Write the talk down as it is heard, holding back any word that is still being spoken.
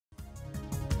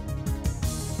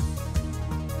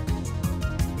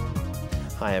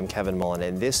Hi, I'm Kevin Mullin,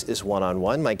 and this is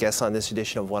One-on-One. My guest on this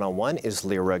edition of One-on-One is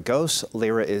Lyra Ghose.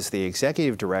 Lyra is the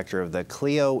executive director of the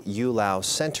Cleo Eulau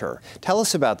Center. Tell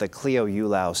us about the Cleo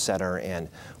Eulau Center and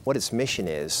what its mission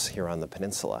is here on the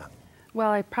peninsula.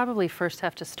 Well, I probably first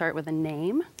have to start with a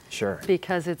name. Sure.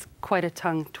 Because it's quite a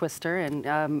tongue twister, and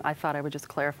I thought I would just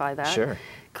clarify that. Sure.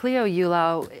 Cleo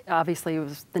Eulau obviously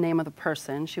was the name of the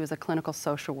person. She was a clinical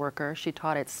social worker. She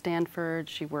taught at Stanford.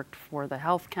 She worked for the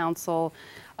Health Council.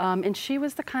 And she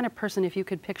was the kind of person, if you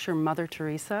could picture Mother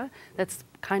Teresa, that's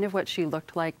kind of what she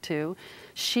looked like too.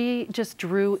 She just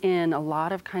drew in a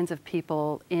lot of kinds of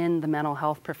people in the mental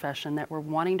health profession that were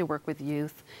wanting to work with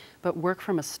youth, but work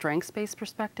from a strengths-based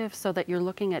perspective so that you're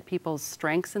looking at people's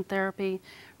strengths in therapy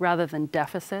rather than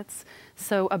deficits.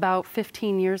 So about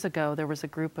 15 years ago, there was a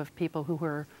group of people who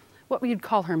were what we'd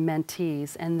call her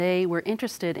mentees, and they were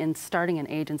interested in starting an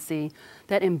agency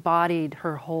that embodied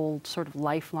her whole sort of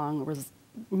lifelong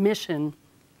mission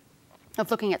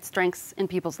of looking at strengths in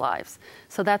people's lives.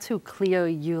 So that's who Cleo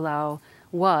Eulau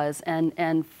was,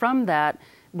 and from that,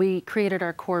 we created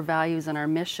our core values and our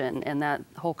mission, and that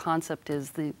whole concept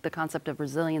is the concept of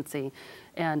resiliency.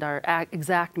 And our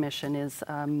exact mission is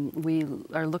we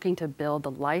are looking to build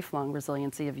the lifelong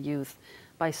resiliency of youth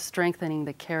by strengthening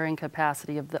the caring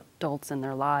capacity of the adults in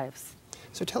their lives.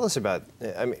 So tell us about,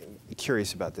 I'm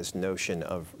curious about this notion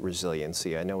of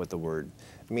resiliency. I know what the word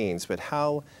means, but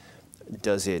how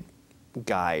does it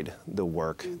guide the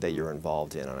work that you're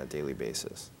involved in on a daily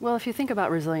basis? Well, if you think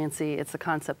about resiliency, it's the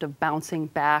concept of bouncing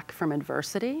back from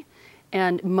adversity.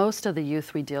 And most of the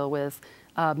youth we deal with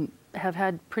have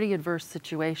had pretty adverse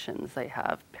situations. They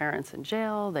have parents in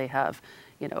jail, they have,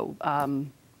 you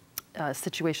know, a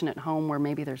situation at home where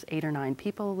maybe there's 8 or 9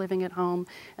 people living at home.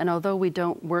 And although we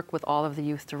don't work with all of the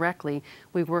youth directly,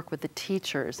 we work with the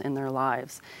teachers in their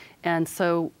lives. And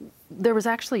so there was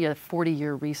actually a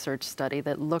 40-year research study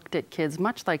that looked at kids,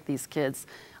 much like these kids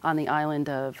on the island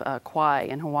of Kauai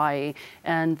in Hawaii,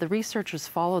 and the researchers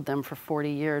followed them for 40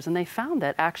 years, and they found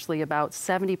that actually about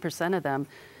 70% of them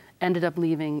ended up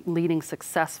leading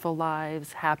successful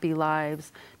lives, happy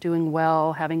lives, doing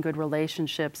well, having good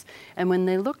relationships. And when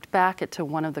they looked back to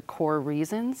one of the core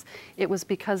reasons, it was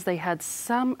because they had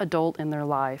some adult in their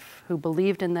life who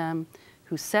believed in them,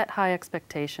 who set high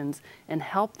expectations and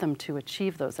helped them to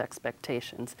achieve those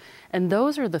expectations. And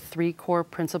those are the 3 core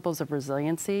principles of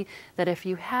resiliency, that if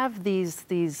you have these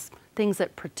things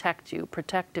that protect you,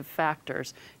 protective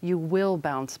factors, you will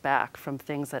bounce back from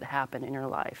things that happen in your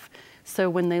life. So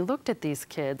when they looked at these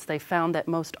kids, they found that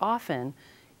most often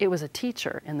it was a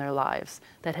teacher in their lives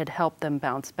that had helped them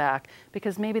bounce back,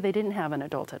 because maybe they didn't have an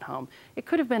adult at home. It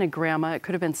could have been a grandma, it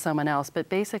could have been someone else, but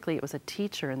basically it was a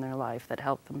teacher in their life that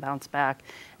helped them bounce back.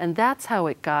 And that's how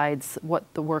it guides what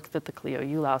the work that the Cleo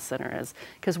Eulau Center is,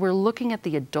 because we're looking at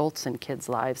the adults in kids'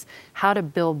 lives, how to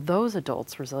build those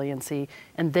adults' resiliency,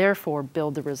 and therefore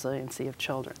build the resiliency of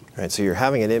children. Right, so you're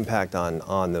having an impact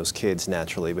on those kids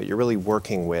naturally, but you're really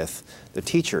working with the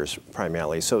teachers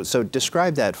primarily. So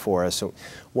describe that for us,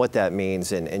 what that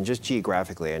means, and just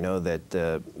geographically. I know that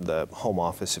the home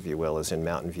office, if you will, is in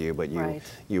Mountain View, but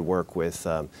you work with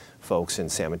folks in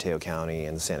San Mateo County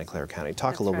and Santa Clara County.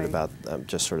 Talk a little bit about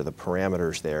just sort of the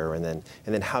parameters there, and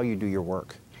then how you do your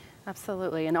work.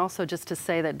 Absolutely, and also just to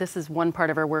say that this is one part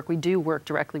of our work. We do work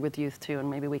directly with youth too, and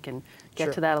maybe we can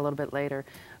get to that a little bit later.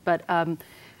 But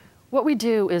what we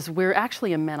do is we're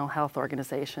actually a mental health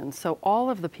organization. So all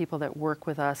of the people that work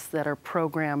with us that are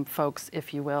program folks,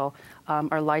 if you will,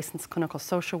 are licensed clinical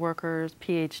social workers,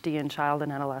 PhD in child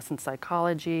and adolescent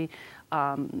psychology,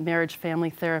 marriage family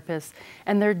therapists,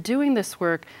 and they're doing this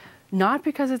work not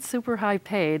because it's super high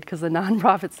paid, because the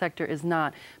nonprofit sector is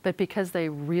not, but because they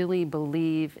really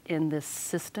believe in this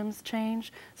systems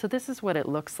change. So this is what it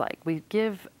looks like. We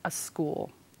give a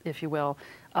school, if you will,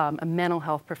 a mental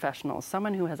health professional,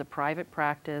 someone who has a private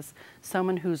practice,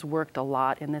 someone who's worked a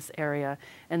lot in this area,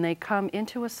 and they come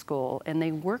into a school and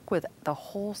they work with the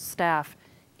whole staff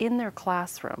in their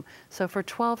classroom. So for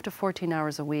 12 to 14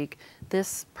 hours a week,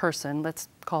 this person, let's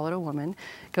call it a woman,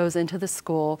 goes into the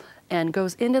school and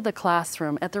goes into the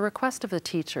classroom at the request of the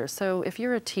teacher. So if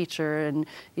you're a teacher and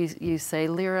you say,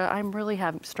 Lyra, I'm really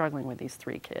struggling with these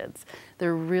 3 kids.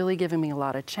 They're really giving me a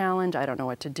lot of challenge. I don't know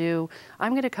what to do.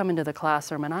 I'm going to come into the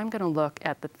classroom and I'm going to look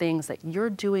at the things that you're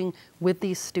doing with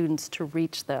these students to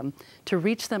reach them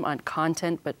on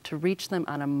content, but to reach them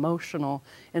on emotional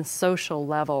and social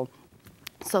level,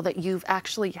 so that you've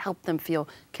actually helped them feel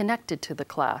connected to the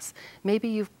class.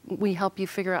 Maybe we help you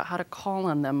figure out how to call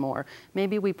on them more.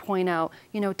 Maybe we point out,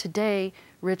 you know, today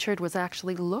Richard was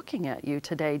actually looking at you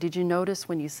today. Did you notice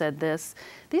when you said this?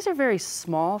 These are very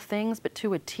small things, but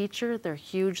to a teacher, they're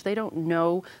huge. They don't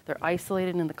know. They're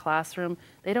isolated in the classroom.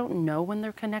 They don't know when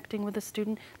they're connecting with a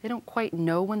student. They don't quite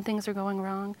know when things are going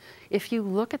wrong. If you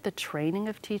look at the training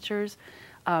of teachers,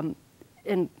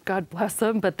 and God bless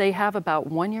them, but they have about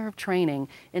 1 year of training.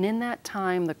 And in that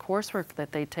time, the coursework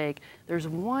that they take, there's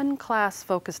one class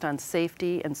focused on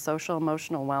safety and social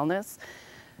emotional wellness.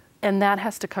 And that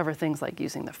has to cover things like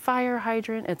using the fire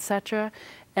hydrant, etc.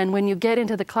 And when you get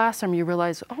into the classroom, you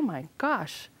realize, oh my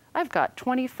gosh, I've got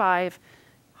 25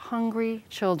 hungry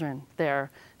children there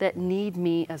that need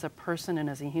me as a person and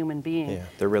as a human being. Yeah,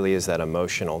 there really is that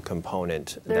emotional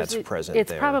component that's present it's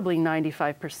there. It's probably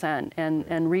 95%.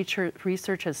 And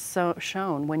research has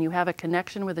shown when you have a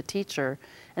connection with a teacher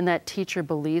and that teacher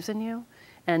believes in you,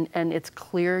 and it's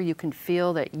clear, you can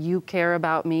feel that you care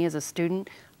about me as a student,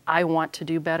 I want to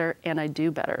do better, and I do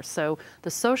better. So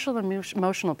the social and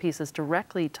emotional piece is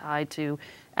directly tied to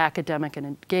academic and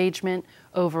engagement,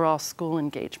 overall school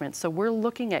engagement. So we're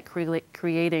looking at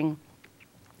creating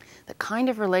the kind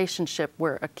of relationship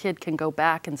where a kid can go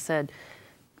back and said,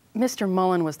 Mr.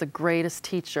 Mullin was the greatest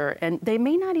teacher, and they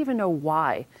may not even know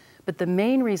why, but the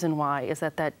main reason why is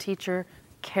that that teacher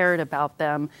cared about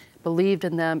them, believed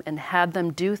in them, and had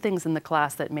them do things in the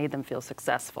class that made them feel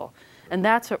successful. And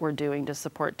that's what we're doing to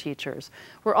support teachers.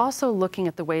 We're also looking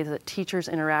at the ways that teachers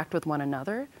interact with one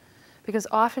another, because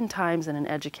oftentimes in an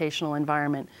educational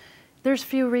environment, there's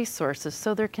few resources,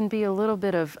 so there can be a little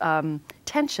bit of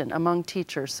tension among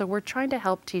teachers. So we're trying to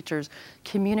help teachers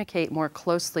communicate more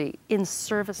closely in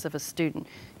service of a student.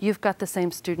 You've got the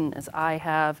same student as I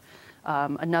have.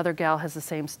 Another gal has the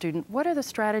same student. What are the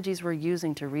strategies we're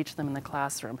using to reach them in the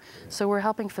classroom? So we're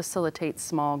helping facilitate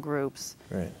small groups.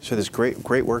 Right. So there's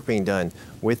great work being done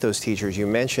with those teachers. You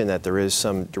mentioned that there is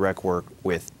some direct work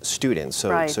with students. So,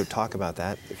 right. So talk about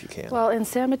that if you can. Well, in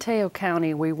San Mateo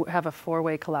County, we have a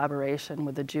four-way collaboration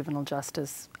with the juvenile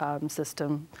justice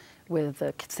system, with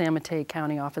the San Mateo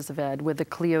County Office of Ed, with the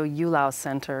Cleo Eulau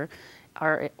Center,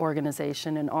 our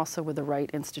organization, and also with the Wright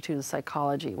Institute of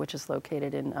Psychology, which is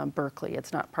located in Berkeley.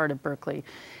 It's not part of Berkeley.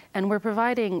 And we're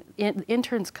providing,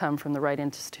 interns come from the Wright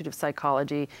Institute of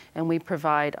Psychology, and we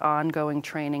provide ongoing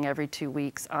training every 2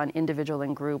 weeks on individual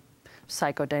and group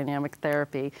psychodynamic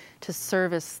therapy to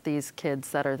service these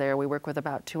kids that are there. We work with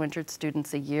about 200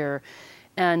 students a year.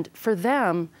 And for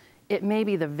them, it may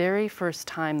be the very first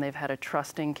time they've had a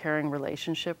trusting, caring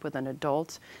relationship with an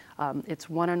adult. It's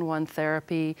one-on-one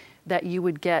therapy that you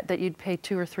would get, that you'd pay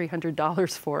 $200 or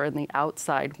 $300 for in the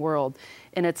outside world.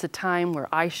 And it's a time where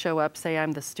I show up, say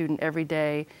I'm the student every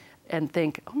day, and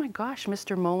think, oh my gosh,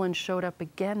 Mr. Mullin showed up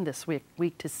again this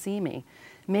week to see me.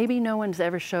 Maybe no one's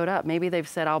ever showed up. Maybe they've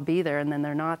said, I'll be there, and then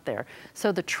they're not there.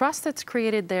 So the trust that's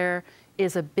created there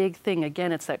is a big thing.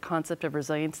 Again, it's that concept of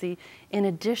resiliency, in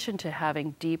addition to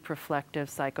having deep reflective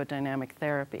psychodynamic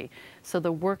therapy. So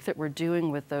the work that we're doing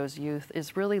with those youth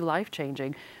is really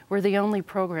life-changing. We're the only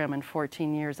program in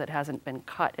 14 years that hasn't been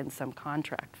cut in some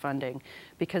contract funding,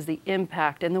 because the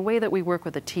impact and the way that we work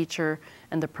with the teacher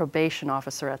and the probation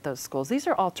officer at those schools. These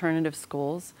are alternative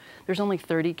schools. There's only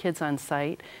 30 kids on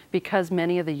site. Because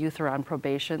many of the youth are on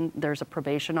probation, there's a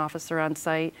probation officer on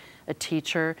site, a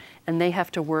teacher, and they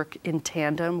have to work in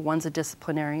tandem. One's a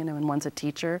disciplinarian and one's a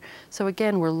teacher. So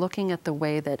again, we're looking at the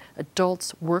way that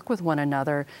adults work with one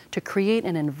another to create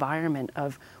an environment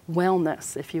of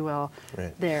wellness, if you will,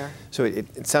 right there. So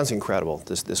it sounds incredible,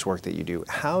 this work that you do.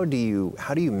 How do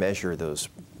you measure those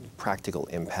practical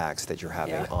impacts that you're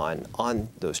having on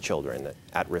those children,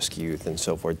 at-risk youth and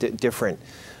so forth, different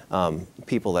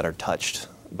people that are touched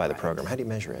by the program? How do you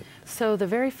measure it? So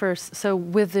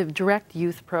with the direct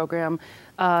youth program,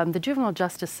 the juvenile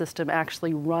justice system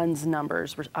actually runs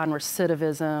numbers on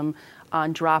recidivism,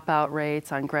 on dropout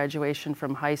rates, on graduation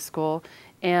from high school,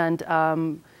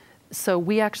 and so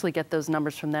we actually get those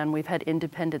numbers from them. We've had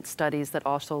independent studies that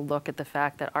also look at the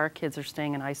fact that our kids are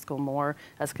staying in high school more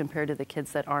as compared to the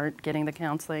kids that aren't getting the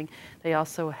counseling. They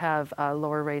also have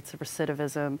lower rates of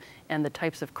recidivism, and the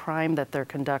types of crime that they're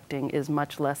conducting is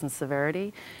much less in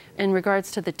severity. In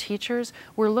regards to the teachers,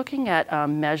 we're looking at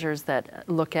measures that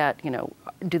look at,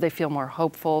 do they feel more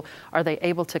hopeful? Are they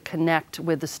able to connect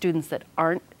with the students that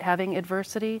aren't having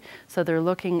adversity? So they're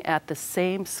looking at the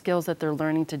same skills that they're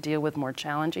learning to deal with more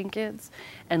challenging kids. kids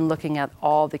and looking at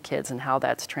all the kids and how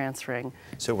that's transferring.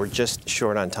 So we're just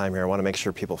short on time here. I want to make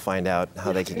sure people find out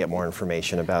how they can get more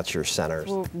information about your centers.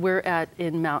 Well, we're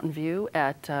in Mountain View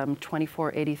at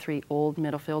 2483 Old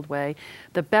Middlefield Way.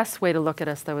 The best way to look at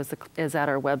us, though, is at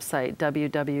our website,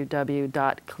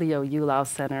 www.Cleo Eulau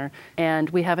Center. And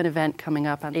we have an event coming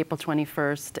up on April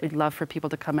 21st. We'd love for people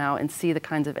to come out and see the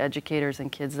kinds of educators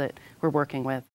and kids that we're working with.